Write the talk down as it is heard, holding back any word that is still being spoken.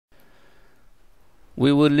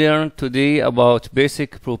We will learn today about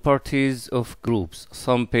basic properties of groups.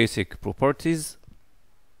 Some basic properties.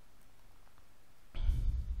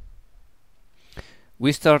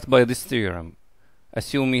 We start by this theorem.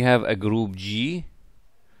 Assume we have a group G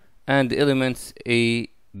and elements A,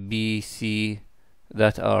 B, C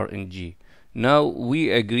that are in G. Now we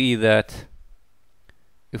agree that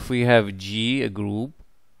if we have G, a group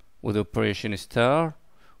with operation star,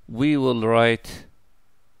 we will write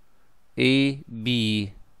A,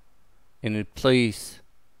 B in place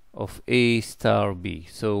of A star B.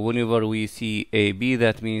 So whenever we see A, B,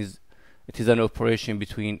 that means it is an operation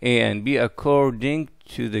between A and B according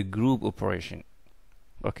to the group operation.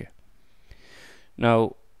 Okay.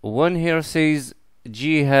 Now, one here says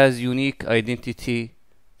G has unique identity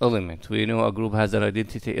element. We know a group has an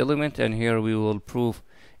identity element, and here we will prove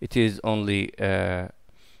it is only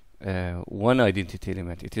one identity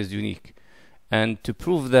element. It is unique. And to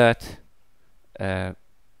prove that,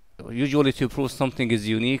 usually to prove something is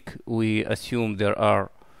unique, we assume there are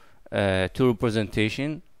two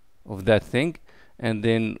representations of that thing, and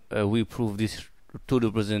then we prove these two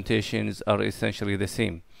representations are essentially the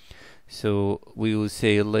same. So we will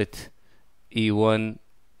say let E1,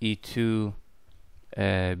 E2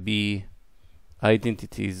 be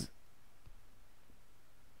identities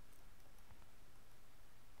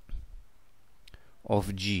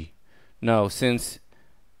of G. Now, since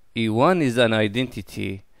E1 is an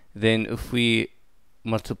identity, then if we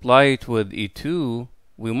multiply it with E2,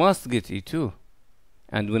 we must get E2.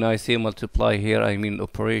 And when I say multiply here, I mean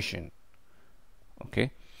operation.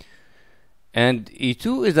 Okay? And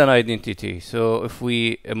E2 is an identity. So if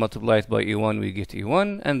we multiply it by E1, we get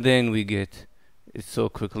E1, and then we get it so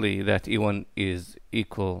quickly that E1 is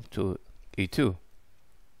equal to E2.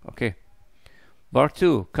 Okay. Part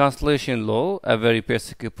 2, cancellation law, a very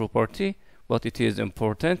basic property, but it is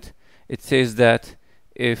important. It says that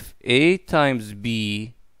if A times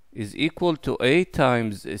B is equal to A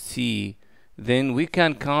times C, then we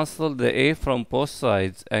can cancel the A from both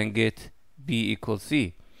sides and get B equals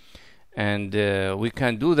C. And we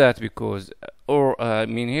can do that because, I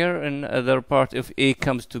mean here in other part, if A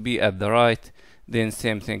comes to be at the right, then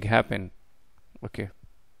same thing happen. Okay.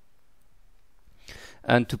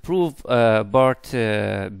 And to prove part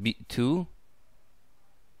B2,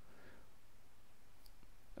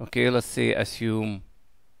 okay, let's say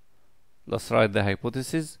let's write the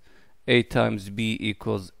hypothesis. A times B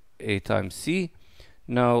equals A times C.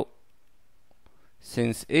 Now,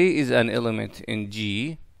 since A is an element in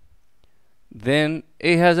G, then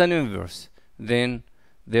A has an inverse. Then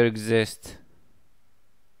there exists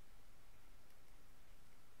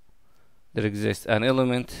an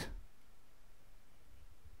element,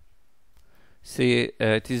 say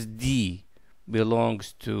it is D,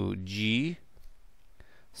 belongs to G,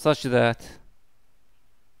 such that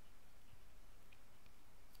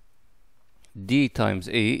D times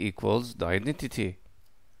A equals the identity.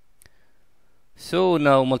 So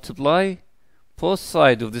now multiply both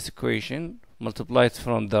sides of this equation, multiply it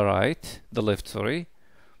from the left,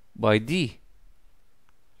 by D.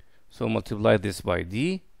 So multiply this by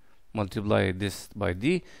D, multiply this by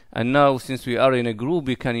D, and now since we are in a group,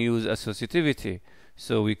 we can use associativity.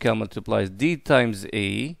 So we can multiply D times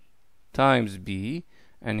A times B,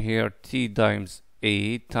 and here T times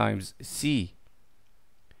A times C.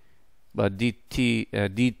 But D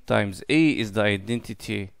times A is the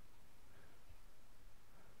identity,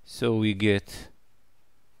 so we get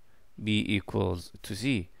B equals to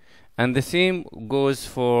C. And the same goes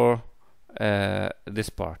for this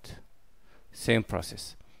part. Same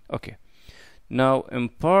process. Okay. Now in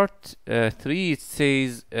part 3 it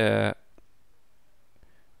says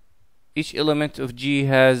each element of G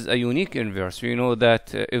has a unique inverse. We know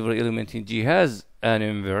that every element in G has an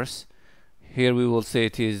inverse. Here we will say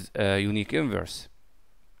it is a unique inverse.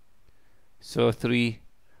 So 3,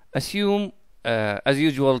 assume as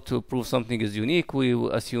usual, to prove something is unique, we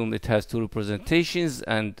will assume it has two representations,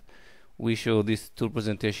 and we show these two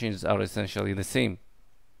representations are essentially the same,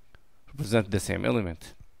 represent the same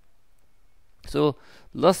element. So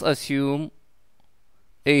let's assume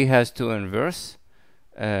A has two inverse.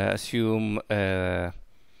 Assume there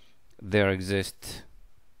exist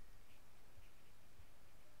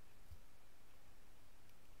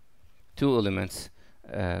two elements,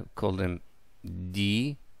 call them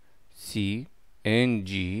D, C, and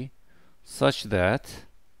G, such that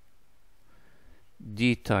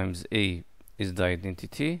D times A is the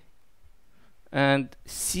identity and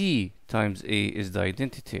C times A is the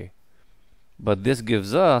identity. But this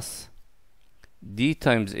gives us D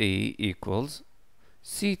times A equals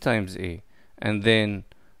C times A, and then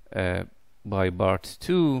by part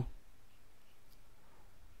 2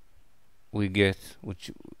 we get,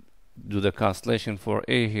 which do the cancellation for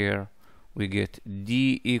A here, we get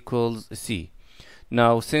D equals C.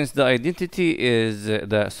 Now, since the identity is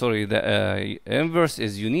the inverse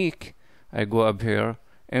is unique, I go up here,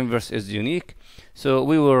 inverse is unique, so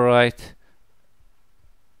we will write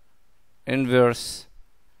inverse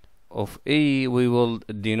of A, we will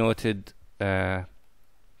denote it A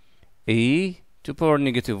to power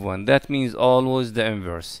 -1. That means always the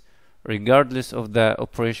inverse, regardless of the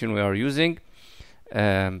operation we are using.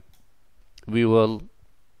 We will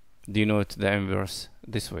denote the inverse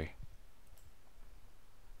this way.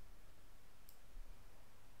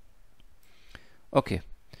 Okay,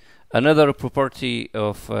 another property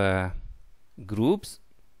of groups.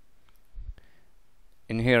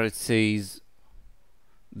 In here it says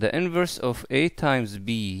the inverse of A times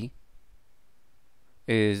B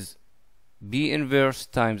is B inverse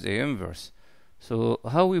times A inverse. So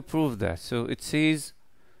how we prove that? So it says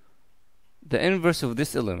the inverse of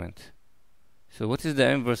this element. So what is the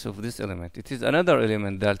inverse of this element? It is another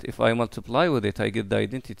element that if I multiply with it, I get the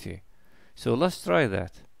identity. So let's try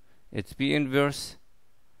that. It's B inverse,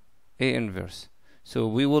 A inverse. So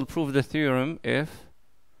we will prove the theorem if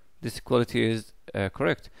this equality is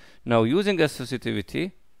correct. Now, using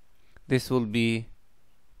associativity, this will be,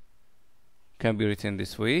 can be written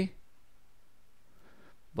this way,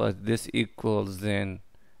 but this equals then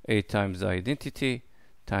A times the identity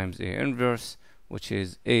times A inverse, which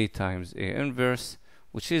is A times A inverse,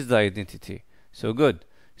 which is the identity. So good.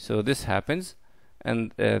 So this happens,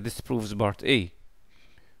 and this proves part A.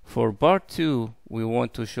 For part 2, we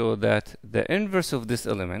want to show that the inverse of this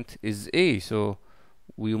element is A. So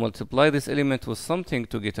we multiply this element with something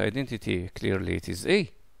to get identity. Clearly it is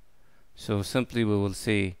A. So simply we will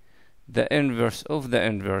say the inverse of the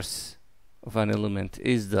inverse of an element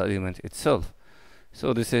is the element itself.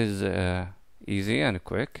 So this is easy and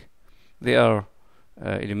quick. They are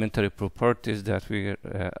elementary properties that we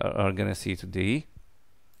are gonna see today.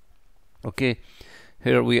 Okay,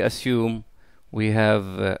 here we assume we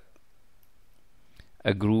have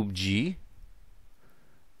a group G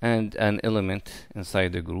and an element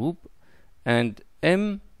inside the group, and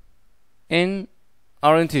M, N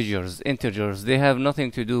are integers. They have nothing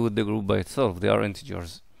to do with the group by itself. They are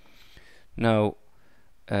integers. Now,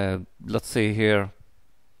 let's say here,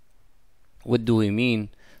 what do we mean?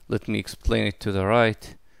 Let me explain it to the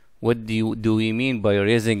right. What do we mean by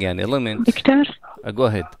raising an element? Victor? Go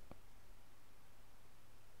ahead.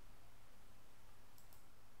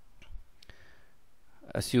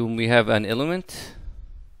 Assume we have an element,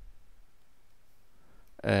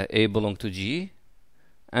 A belong to G,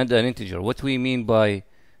 and an integer. What we mean by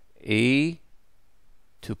A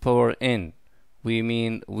to power N? We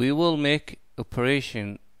mean we will make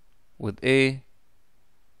operation with A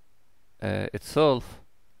itself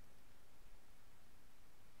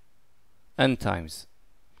n times.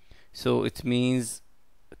 So it means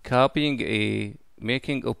copying A,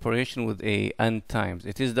 making operation with A n times.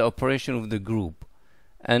 It is the operation of the group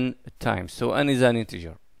n times. So n is an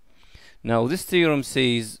integer. Now this theorem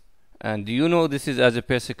says, and you know this is as a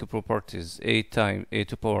basic properties, A times A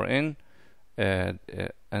to power N,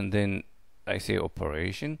 and then I say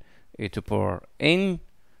operation A to power N.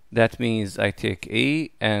 That means I take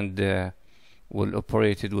A and will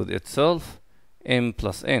operate it with itself, M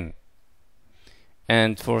plus N.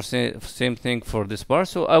 And for same thing for this part.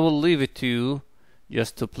 So I will leave it to you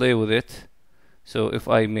just to play with it. So if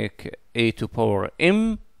I make A to power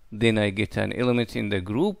M, then I get an element in the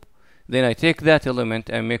group. Then I take that element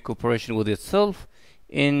and make operation with itself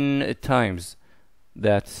in times.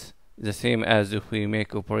 That's the same as if we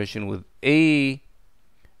make operation with A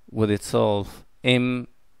with itself M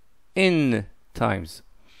n times.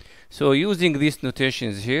 So using these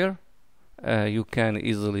notations here, you can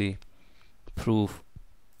easily prove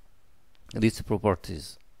these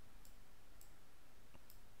properties.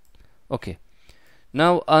 Okay.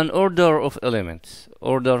 Now, an order of elements,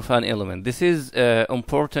 order of an element. This is an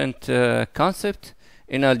important concept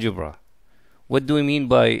in algebra. What do we mean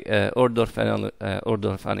by order of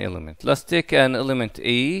an element? Let's take an element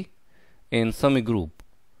A in some group.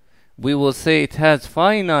 We will say it has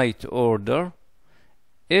finite order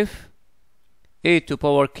if A to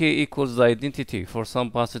power k equals the identity for some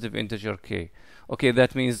positive integer k. Okay,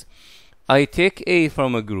 that means I take A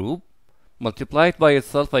from a group, multiply it by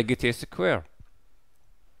itself, I get A square.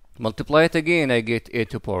 Multiply it again, I get A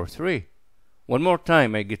to power 3. One more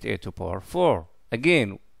time, I get A to power 4.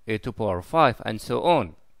 Again, A to power 5, and so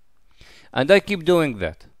on. And I keep doing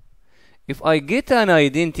that. If I get an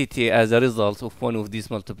identity as a result of one of these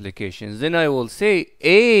multiplications, then I will say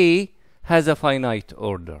A has a finite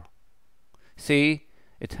order. See,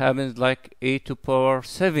 it happens like a to power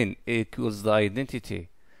 7 equals the identity,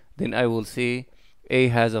 then I will say a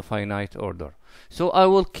has a finite order. So I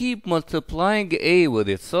will keep multiplying a with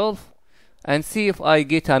itself and see if I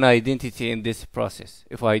get an identity in this process.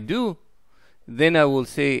 If I do, then I will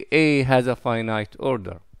say a has a finite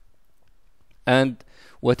order. And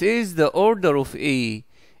what is the order of a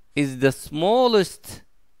is the smallest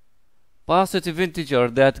positive integer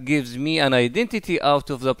that gives me an identity out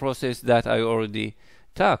of the process that I already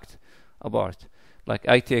talked about. Like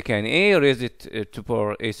I take an a, raise it to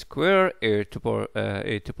power a square, a to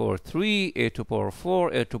power 3, a to power 4,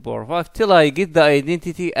 a to power 5, till I get the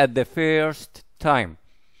identity at the first time.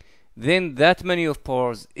 Then that many of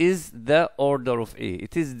powers is the order of a.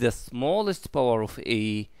 It is the smallest power of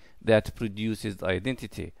a that produces the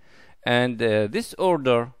identity. And this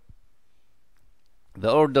order,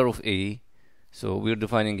 the order of a, so we're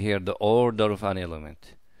defining here the order of an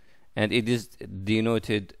element, and it is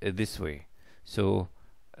denoted this way. So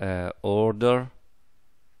order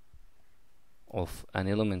of an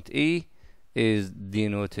element a is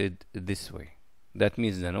denoted this way. That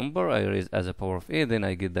means the number I raise as a power of a, then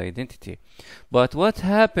I get the identity. But what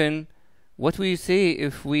we say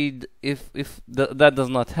if that does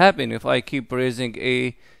not happen, if I keep raising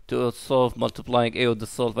a to itself, multiplying a with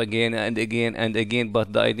itself again and again and again,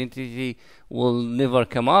 but the identity will never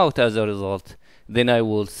come out as a result, then I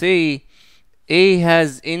will say a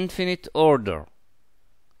has infinite order.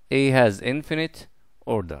 A has infinite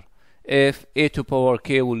order. If a to power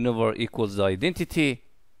k will never equals the identity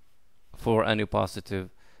for any positive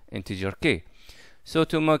integer k. So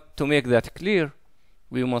to make that clear,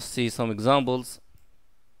 we must see some examples.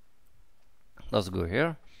 Let's go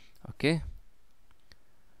here. Okay.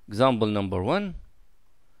 Example number 1.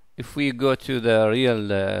 If we go to the real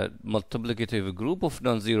multiplicative group of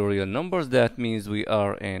non-zero real numbers, that means we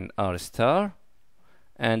are in R star,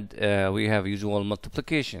 and we have usual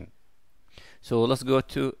multiplication. So let's go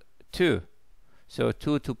to 2. So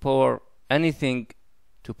 2 to power anything,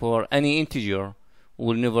 to power any integer,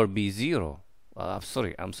 will never be 0. I'm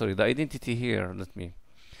sorry. The identity here,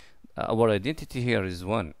 our identity here is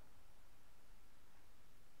 1.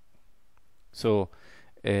 So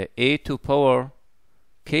a to power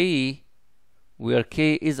k, where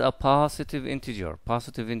k is a positive integer,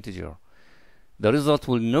 the result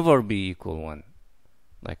will never be equal 1.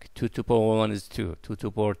 Like 2 to power 1 is 2, 2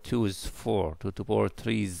 to power 2 is 4, 2 to power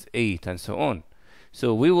 3 is 8, and so on.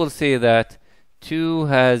 So we will say that 2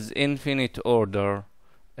 has infinite order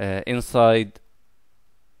inside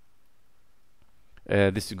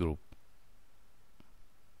this group.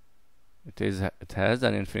 It has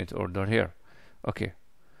an infinite order here. Okay.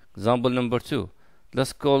 Example number 2.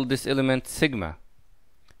 Let's call this element sigma.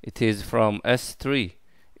 It is from S3.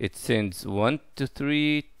 It sends 1 to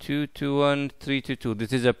 3, 2 to 1, 3 to 2.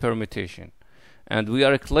 This is a permutation. And we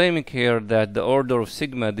are claiming here that the order of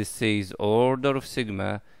sigma, this says order of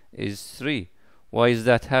sigma is 3. Why is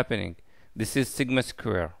that happening? This is sigma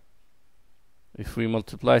square. If we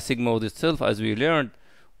multiply sigma with itself, as we learned,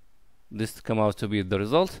 this comes out to be the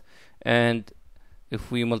result. And if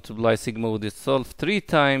we multiply sigma with itself 3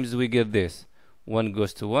 times, we get this. 1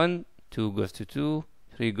 goes to 1, 2 goes to 2,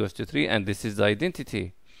 3 goes to 3, and this is the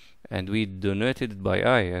identity. And we denoted it by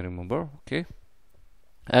I remember. Okay.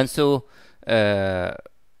 And so the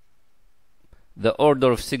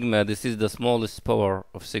order of sigma, this is the smallest power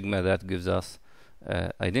of sigma that gives us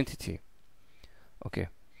identity. Okay.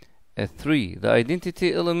 3. The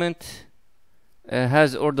identity element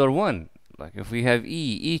has order 1. Like if we have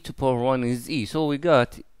e to power 1 is e. So we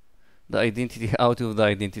got the identity out of the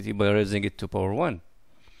identity by raising it to power 1.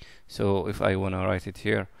 So if I want to write it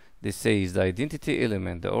here, this says the identity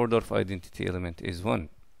element, the order of identity element is 1.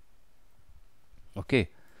 Okay.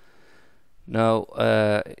 Now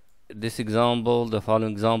this example, the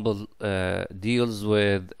following example, deals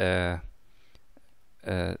with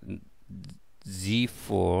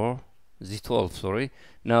Z12, sorry.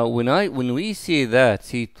 Now when we see that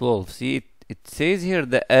Z12, see it says here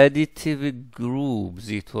the additive group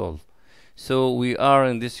Z12. So we are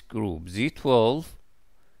in this group Z12,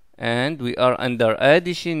 and we are under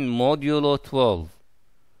addition modulo 12.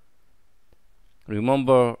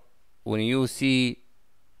 Remember, when you see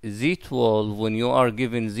Z12, when you are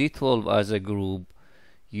given Z12 as a group,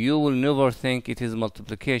 you will never think it is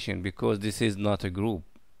multiplication, because this is not a group.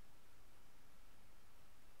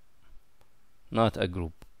 Not a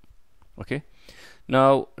group. Okay.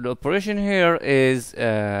 Now the operation here is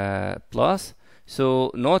plus.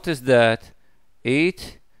 So notice that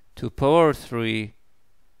 8 to power 3,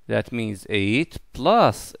 that means 8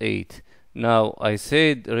 plus 8. Now I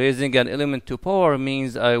said raising an element to power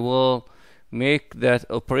means I will make that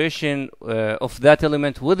operation of that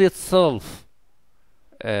element with itself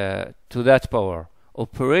to that power.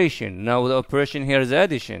 Operation. Now the operation here is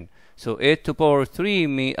addition. So 8 to power 3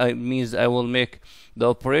 means I will make the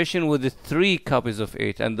operation with the 3 copies of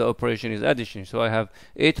 8, and the operation is addition. So I have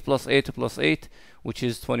 8 plus 8 plus 8, which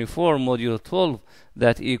is 24 modulo 12,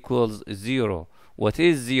 that equals 0. What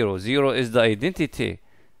is 0? 0 is the identity.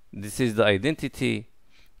 This is the identity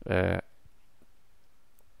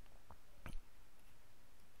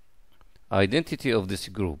identity of this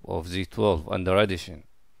group of Z12 under addition.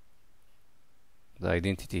 The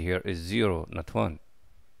identity here is 0, not 1.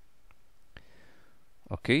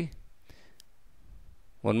 Okay.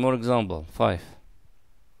 One more example, 5.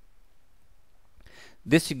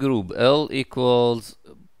 This group L equals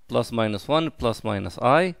plus minus 1 plus minus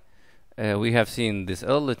I. We have seen this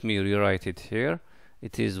L. Let me rewrite it here.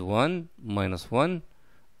 It is 1 minus 1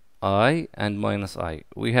 I and minus I.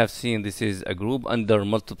 We have seen this is a group under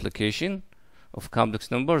multiplication of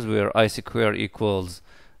complex numbers where I square equals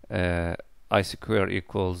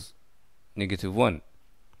negative 1.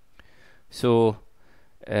 So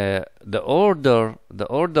the order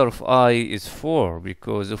of I is 4,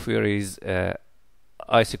 because if we raise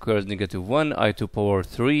I square is negative 1, I to power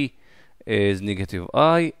 3 is negative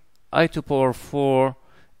I to power 4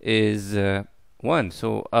 is 1.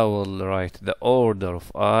 So I will write the order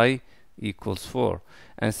of I equals 4.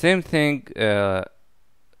 And same thing,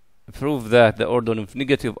 prove that the order of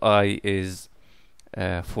negative I is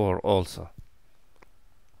 4 also.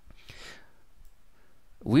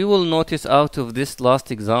 We will notice out of this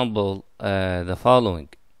last example the following.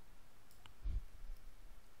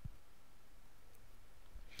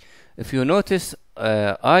 If you notice,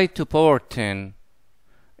 I to power 10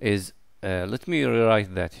 is, let me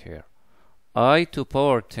rewrite that here. I to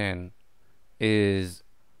power 10 is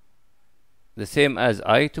the same as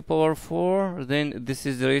I to power 4. Then this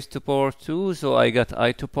is raised to power 2. So I got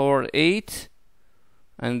I to power 8.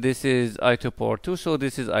 And this is I to power 2. So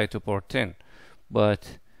this is I to power 10.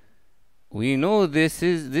 But we know this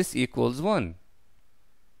equals 1.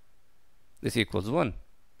 This equals 1.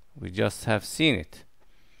 We just have seen it.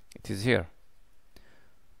 It is here.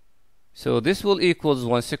 So this will equals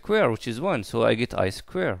 1 square, which is 1. So I get I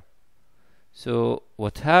square. So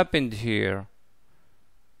what happened here,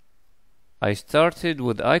 I started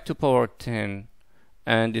with I to power 10,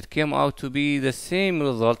 and it came out to be the same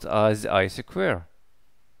result as I square.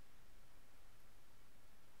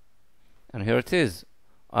 And here it is.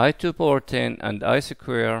 I to power 10 and I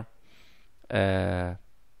square are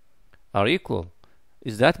equal.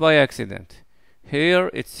 Is that by accident? Here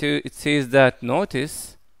it says that,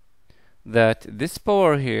 notice that this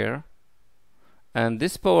power here and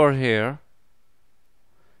this power here,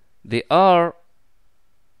 they are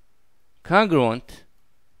congruent.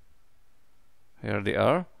 Here they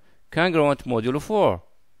are congruent modulo 4.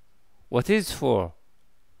 What is 4?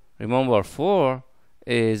 Remember, 4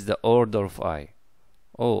 is the order of I.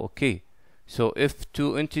 Oh, okay. So if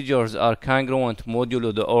two integers are congruent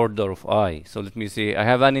modulo the order of I, so let me say I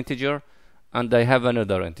have an integer and I have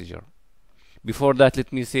another integer. Before that,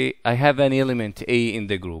 let me say I have an element A in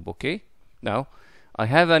the group, okay? Now, I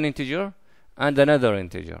have an integer and another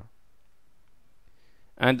integer.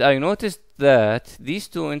 And I noticed that these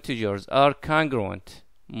two integers are congruent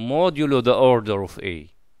modulo the order of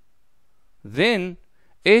A. Then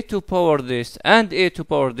A to power this and A to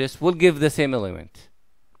power this will give the same element.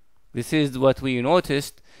 This is what we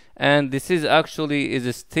noticed, and this is actually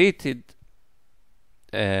is stated.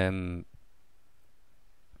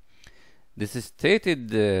 This is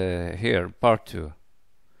stated here, part 2,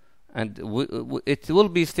 and it will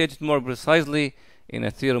be stated more precisely in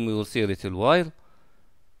a theorem we will see a little while.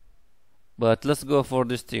 But let's go for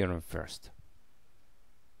this theorem first.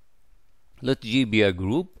 Let G be a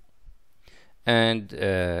group and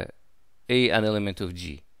A an element of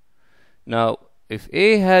G. Now, if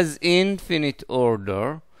A has infinite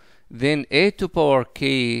order, then A to power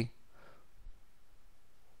K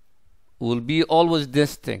will be always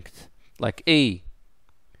distinct, like A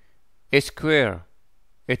square,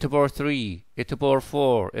 A to power 3, A to power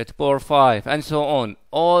 4, A to power 5, and so on.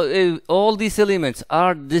 All these elements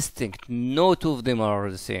are distinct. No two of them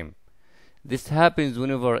are the same. This happens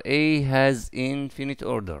whenever A has infinite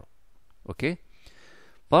order. Okay?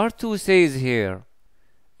 Part 2 says here,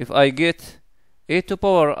 if I get A to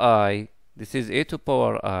power I, this is A to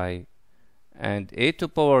power I, and A to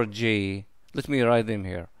power J, let me write them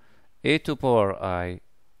here. A to power I,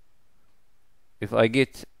 if I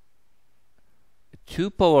get two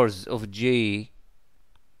powers of J,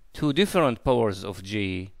 two different powers of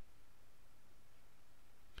J,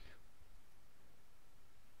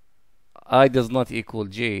 I does not equal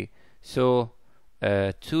j. So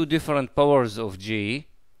two different powers of j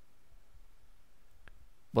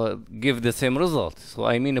but give the same result. So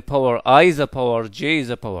I mean a power I is a power, j is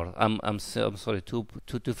a power. I'm sorry, two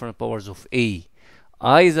different powers of a.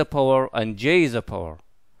 I is a power and j is a power.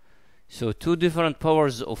 So two different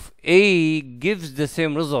powers of a gives the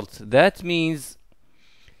same result. That means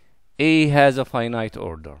a has a finite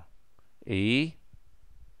order. A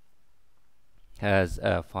has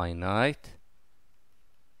a finite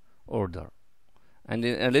order. And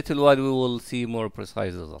in a little while we will see more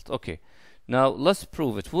precise results. Okay, now let's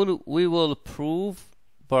prove it. We will prove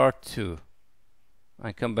part 2.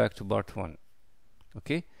 I come back to part 1.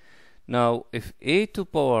 Okay, now if a to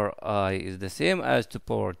power I is the same as to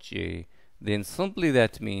power j, then simply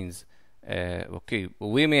that means okay,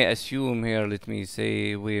 we may assume here, let me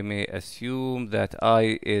say, we may assume that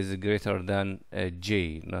I is greater than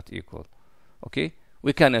j, not equal. Okay,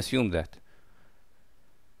 we can assume that.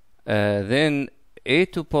 Then a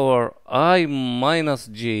to power I minus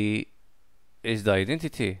j is the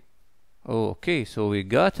identity. Oh, okay, so we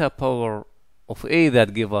got a power of a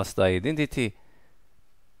that give us the identity.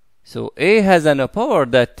 So a has a power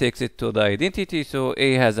that takes it to the identity, so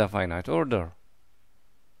a has a finite order.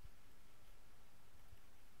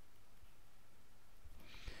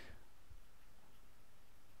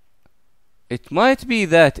 It might be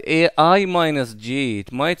that I minus j,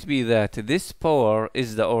 it might be that this power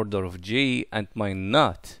is the order of j and might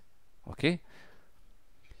not. Okay?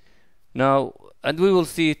 Now, and we will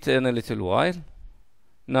see it in a little while.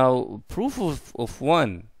 Now, proof of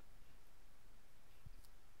 1.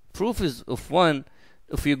 Proof is of 1.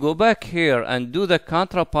 If you go back here and do the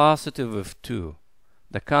contrapositive of 2.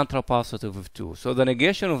 The contrapositive of 2. So the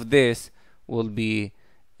negation of this will be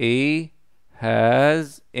a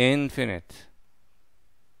has infinite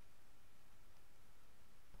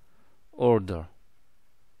order,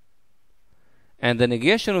 and the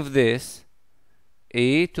negation of this,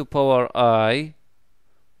 a to power I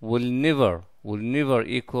will never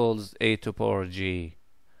equals a to power j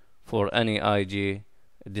for any ij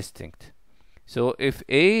distinct. So if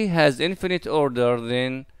a has infinite order,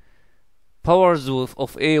 then powers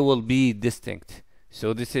of a will be distinct.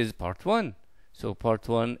 So this is part 1. So part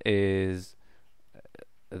 1 is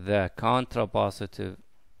the contrapositive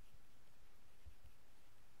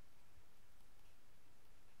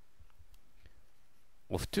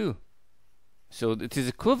of 2. So it is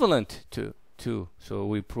equivalent to 2. So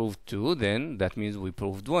we proved 2, then that means we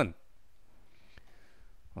proved 1.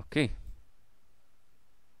 Okay.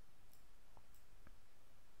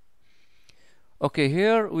 Okay,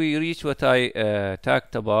 here we reach what I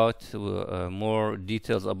talked about, more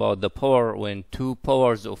details about the power when two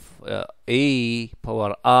powers of a,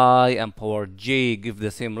 power I and power j give the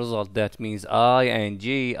same result. That means I and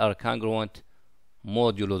j are congruent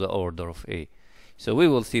modulo the order of a. So we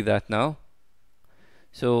will see that now.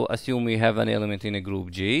 So assume we have an element in a group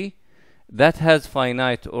J that has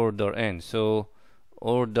finite order n. So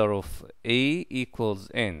order of a equals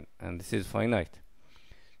n, and this is finite.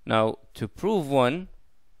 Now to prove 1,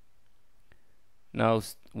 now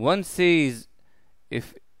 1 says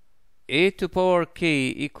if a to power k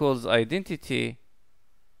equals identity,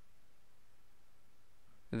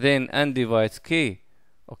 then n divides k.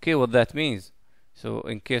 Okay, what that means? So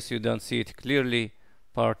in case you don't see it clearly,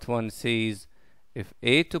 part 1 says if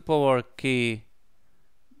a to power k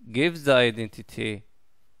gives the identity,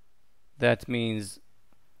 that means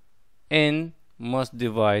n must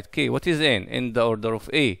divide k. What is n? In the order of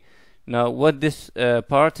a. Now what this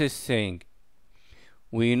part is saying,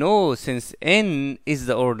 we know since n is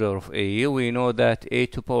the order of a, we know that a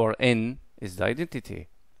to power n is the identity.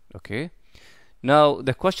 Okay. Now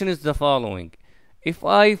the question is the following: if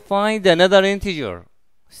I find another integer,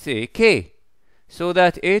 say k, so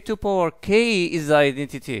that a to power k is the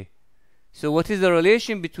identity, so what is the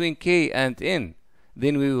relation between k and n?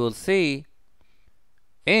 Then we will say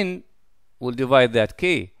n will divide that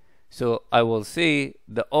k. So I will say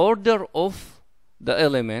the order of the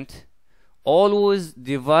element always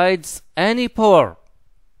divides any power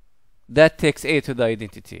that takes a to the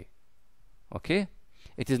identity. Okay?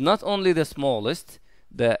 It is not only the smallest,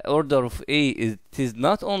 the order of a is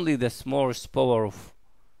not only the smallest power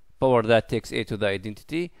that takes a to the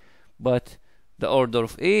identity, but the order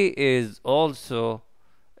of a is also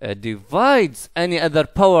divides any other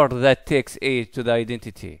power that takes a to the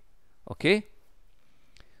identity. Okay?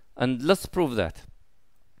 And let's prove that.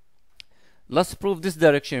 Let's prove this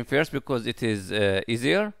direction first because it is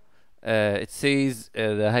easier. It says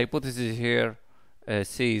the hypothesis here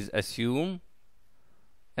says assume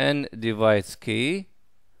n divides k,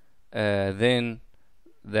 then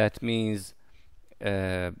that means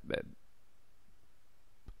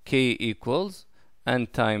k equals n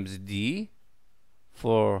times d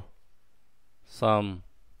for some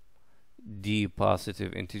d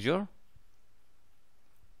positive integer.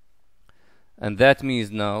 And that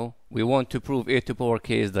means now we want to prove a to power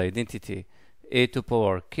k is the identity. A to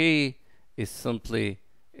power k is simply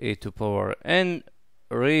a to power n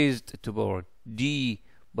raised to power d,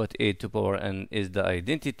 but a to power n is the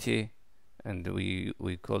identity, and we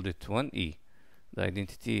called it 1e, the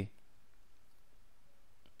identity,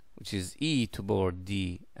 which is e to power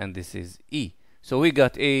d, and this is e. So we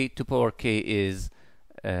got a to power k is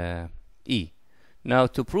e. Now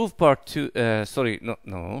to prove part 2,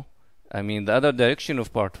 I mean the other direction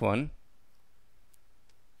of part 1.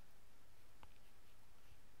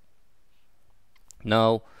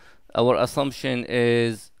 Now our assumption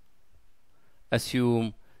is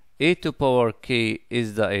assume a to power k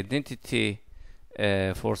is the identity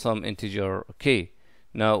for some integer k.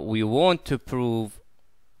 Now we want to prove,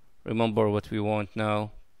 remember what we want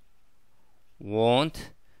now,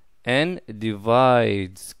 want n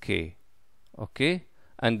divides k, okay,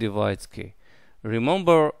 n divides k.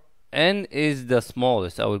 Remember n is the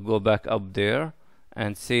smallest. I will go back up there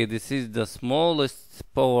and say this is the smallest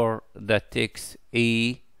power that takes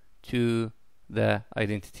a to the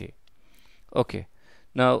identity. Okay,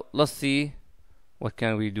 now let's see what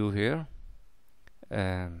can we do here.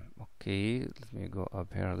 Okay, let me go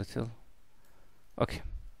up here a little. Okay,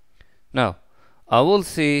 now I will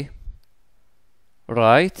say,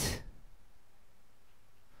 right,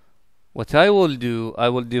 what I will do, I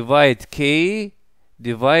will divide k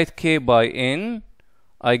by n.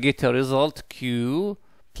 I get a result q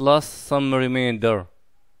plus some remainder,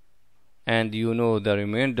 and you know the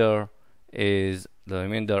remainder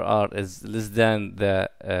r is less than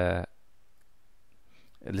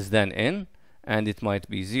n, and it might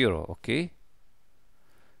be 0. Okay,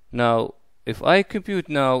 now if I compute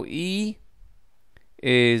now, e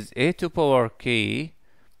is a to power k,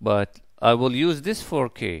 but I will use this for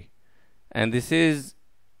k, and this is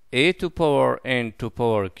a to power n to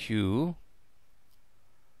power q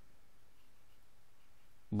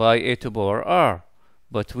by a to power r.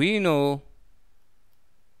 But we know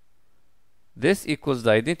this equals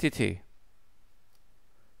the identity.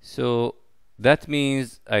 So that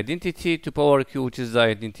means identity to power q, which is the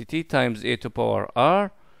identity, times a to power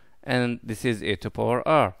r, and this is a to power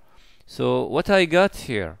r. So what I got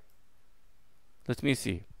here, let me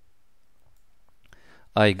see.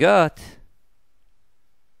 I got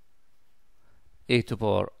a to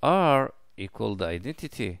power r equal the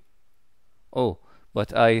identity. Oh,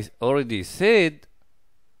 but I already said,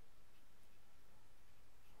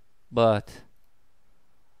 but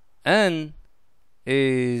n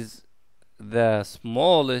is the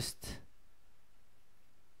smallest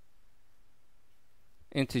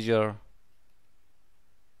integer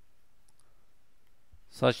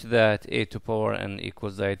such that a to power n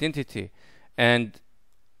equals the identity, and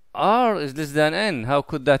r is less than n. How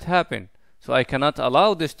could that happen? So I cannot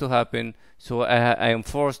allow this to happen, so I am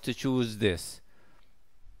forced to choose this.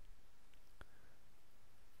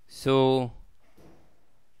 So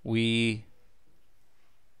we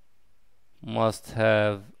must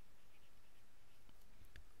have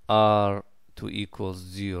r to equals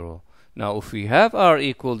 0. Now if we have r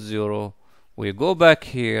equals 0, we go back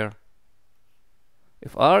here.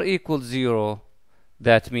 If r equals 0,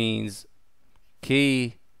 that means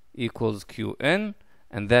k equals qn,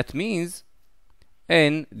 and that means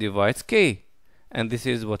n divides k, and this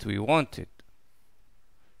is what we wanted.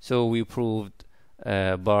 So we proved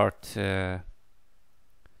part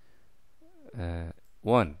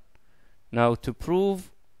 1. Now to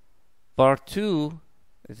prove part 2,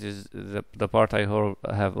 this is the part I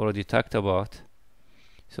have already talked about.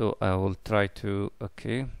 So I will try to,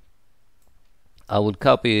 okay, I will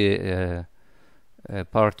copy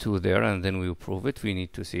part 2 there, and then we will prove it. We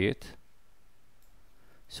need to see it.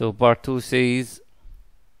 So part 2 says,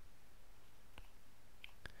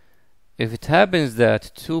 if it happens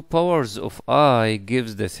that 2 powers of I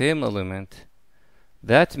gives the same element,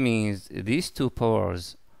 that means these 2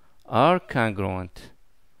 powers are congruent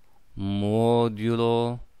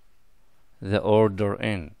modulo the order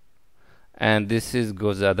n. And this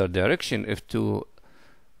goes the other direction. If 2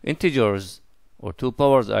 integers or 2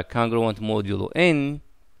 powers are congruent modulo n,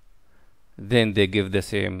 then they give the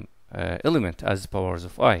same element as powers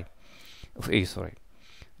of a.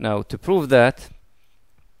 Now to prove that,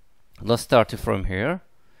 let's start from here.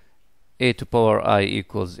 A to power I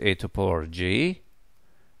equals a to power j,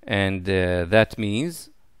 and that means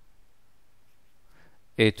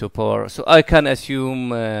a to power, so I can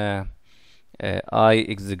assume I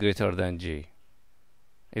is greater than j.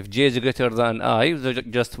 If j is greater than I,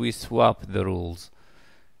 just we swap the rules.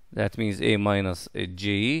 That means a minus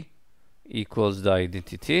j equals the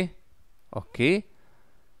identity. Okay.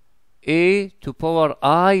 A to power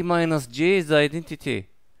I minus j is the identity.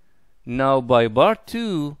 Now by part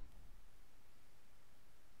 2,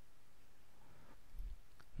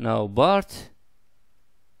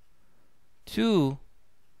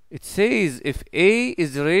 it says if a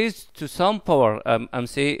is raised to some power,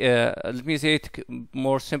 let me say it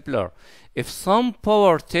more simpler. If some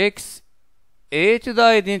power takes a to the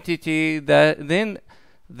identity, then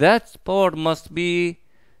that power must be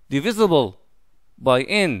divisible by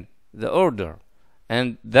n, the order,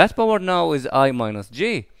 and that power now is I minus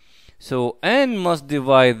j. So n must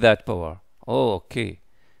divide that power. Oh, okay.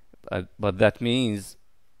 But that means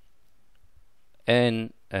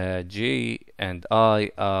n, j, and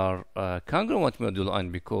I are congruent modulo n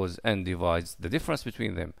because n divides the difference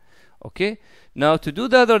between them. Okay. Now to do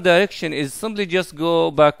the other direction is simply just go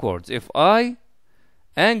backwards. If I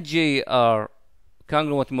and j are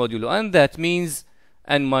congruent modulo n, that means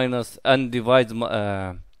n divides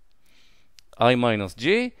I minus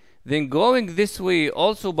j. Then going this way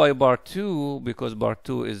also by part 2, because part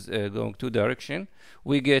 2 is going two direction,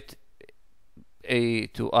 we get a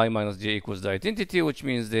to I minus j equals the identity, which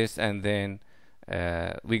means this, and then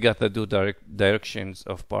we got the two directions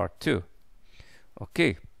of part 2.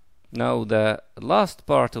 Okay. Now the last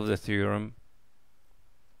part of the theorem,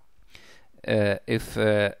 if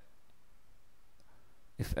n,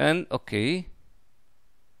 okay,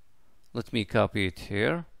 let me copy it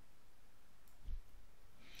here.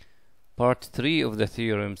 Part 3 of the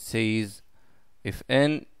theorem says if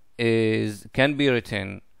n can be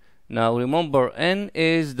written. Now remember, n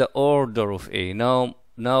is the order of a. Now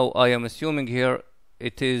I am assuming here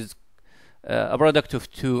it is a product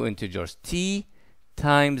of two integers, t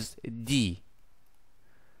times d.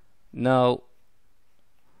 Now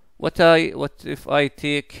what if I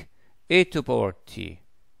take a to power t?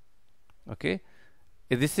 Okay.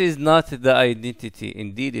 This is not the identity.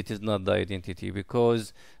 Indeed, it is not the identity,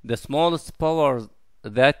 because the smallest power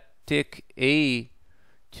that take a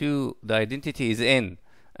to the identity is n,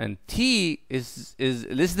 and t is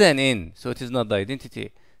less than n, so it is not the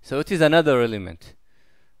identity. So it is another element.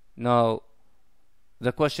 Now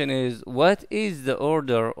the question is, what is the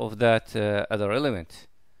order of that other element?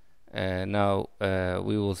 Now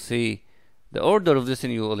we will see the order of this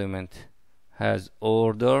new element has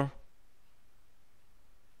order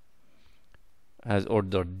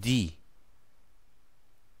d.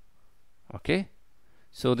 Okay,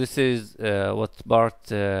 so this is what part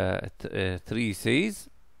 3 says.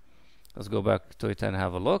 Let's go back to it and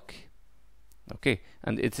have a look. Okay,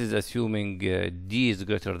 and it is assuming d is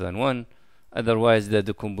greater than 1. Otherwise, the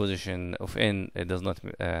decomposition of n does not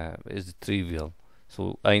is trivial.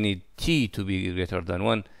 So I need t to be greater than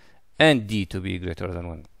 1 and d to be greater than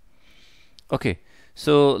 1. Okay,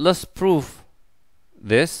 so let's prove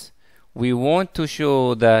this. We want to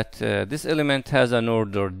show that this element has an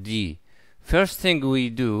order d. First thing we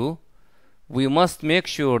do, we must make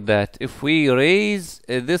sure that if we raise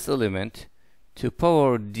this element to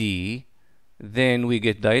power d, then we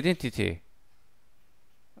get the identity.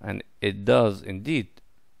 And it does indeed.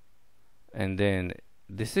 And then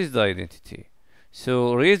this is the identity.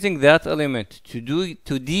 So raising that element to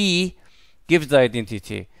d gives the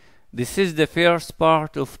identity. This is the first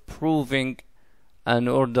part of proving an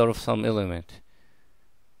order of some element.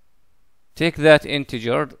 Take that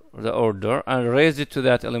integer, the order, and raise it to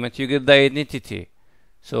that element, you get the identity.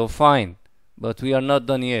 So fine, but we are not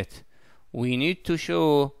done yet. We need to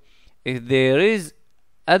show if there is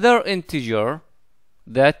other integer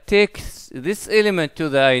that takes this element to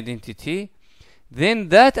the identity, then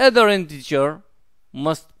that other integer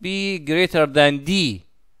must be greater than d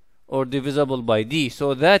or divisible by d,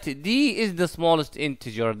 so that d is the smallest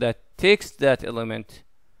integer that takes that element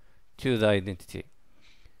to the identity.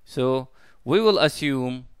 So we will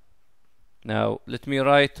assume, now let me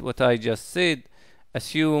write what I just said,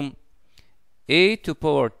 assume a to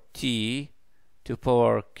power t to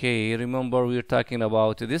power k. Remember, we're talking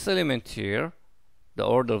about this element here, the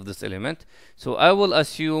order of this element. So I will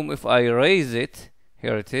assume if I raise it,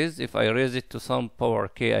 here it is, if I raise it to some power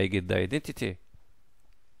k, I get the identity.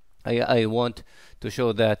 I want to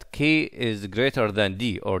show that k is greater than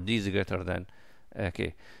d, or d is greater than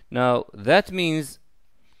k. Now that means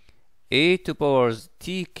a to powers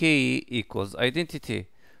tk equals identity.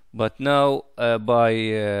 But now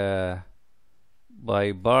by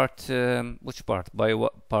part which part? By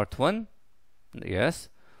what, part 1? Yes,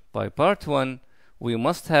 by part 1 we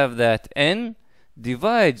must have that n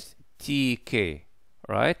divides tk,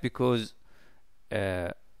 right? Because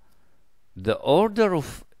the order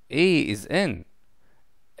of a is n,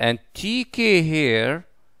 and tk here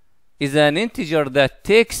is an integer that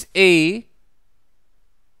takes a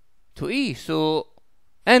to e, so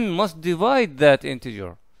n must divide that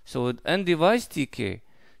integer, so n divides tk.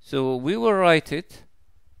 So we will write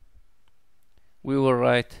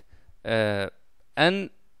n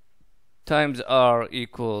times r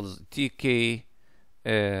equals tk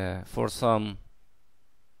for some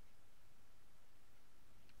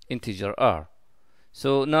integer r.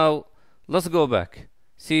 So now let's go back,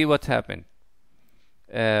 see what happened.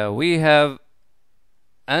 We have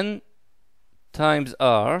n times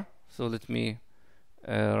r, so let me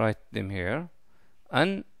write them here.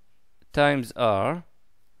 N times r.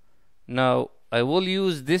 Now I will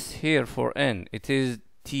use this here for n. It is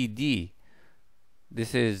td.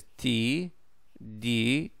 This is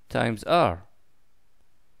td times r.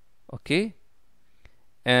 Okay,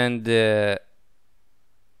 and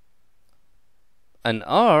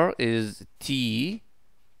r is tk.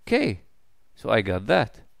 So I got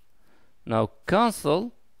that. Now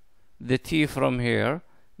cancel the t from here,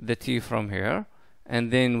 the t from here,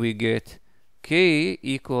 and then we get k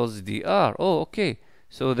equals dr. Oh, okay.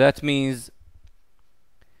 So that means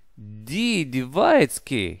d divides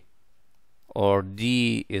k, or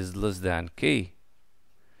d is less than k.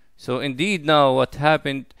 So indeed, now what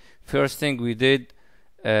happened, first thing we did,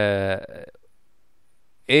 a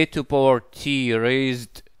to power t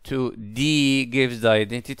raised to d gives the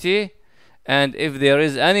identity, and if there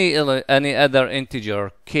is any other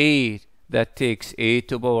integer k that takes a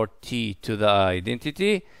to power t to the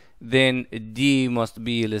identity, then d must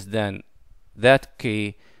be less than that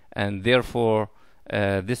k, and therefore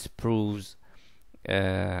this proves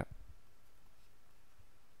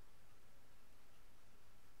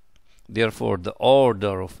therefore the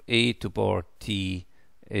order of a to power t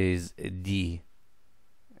is d.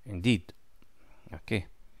 Indeed. Okay.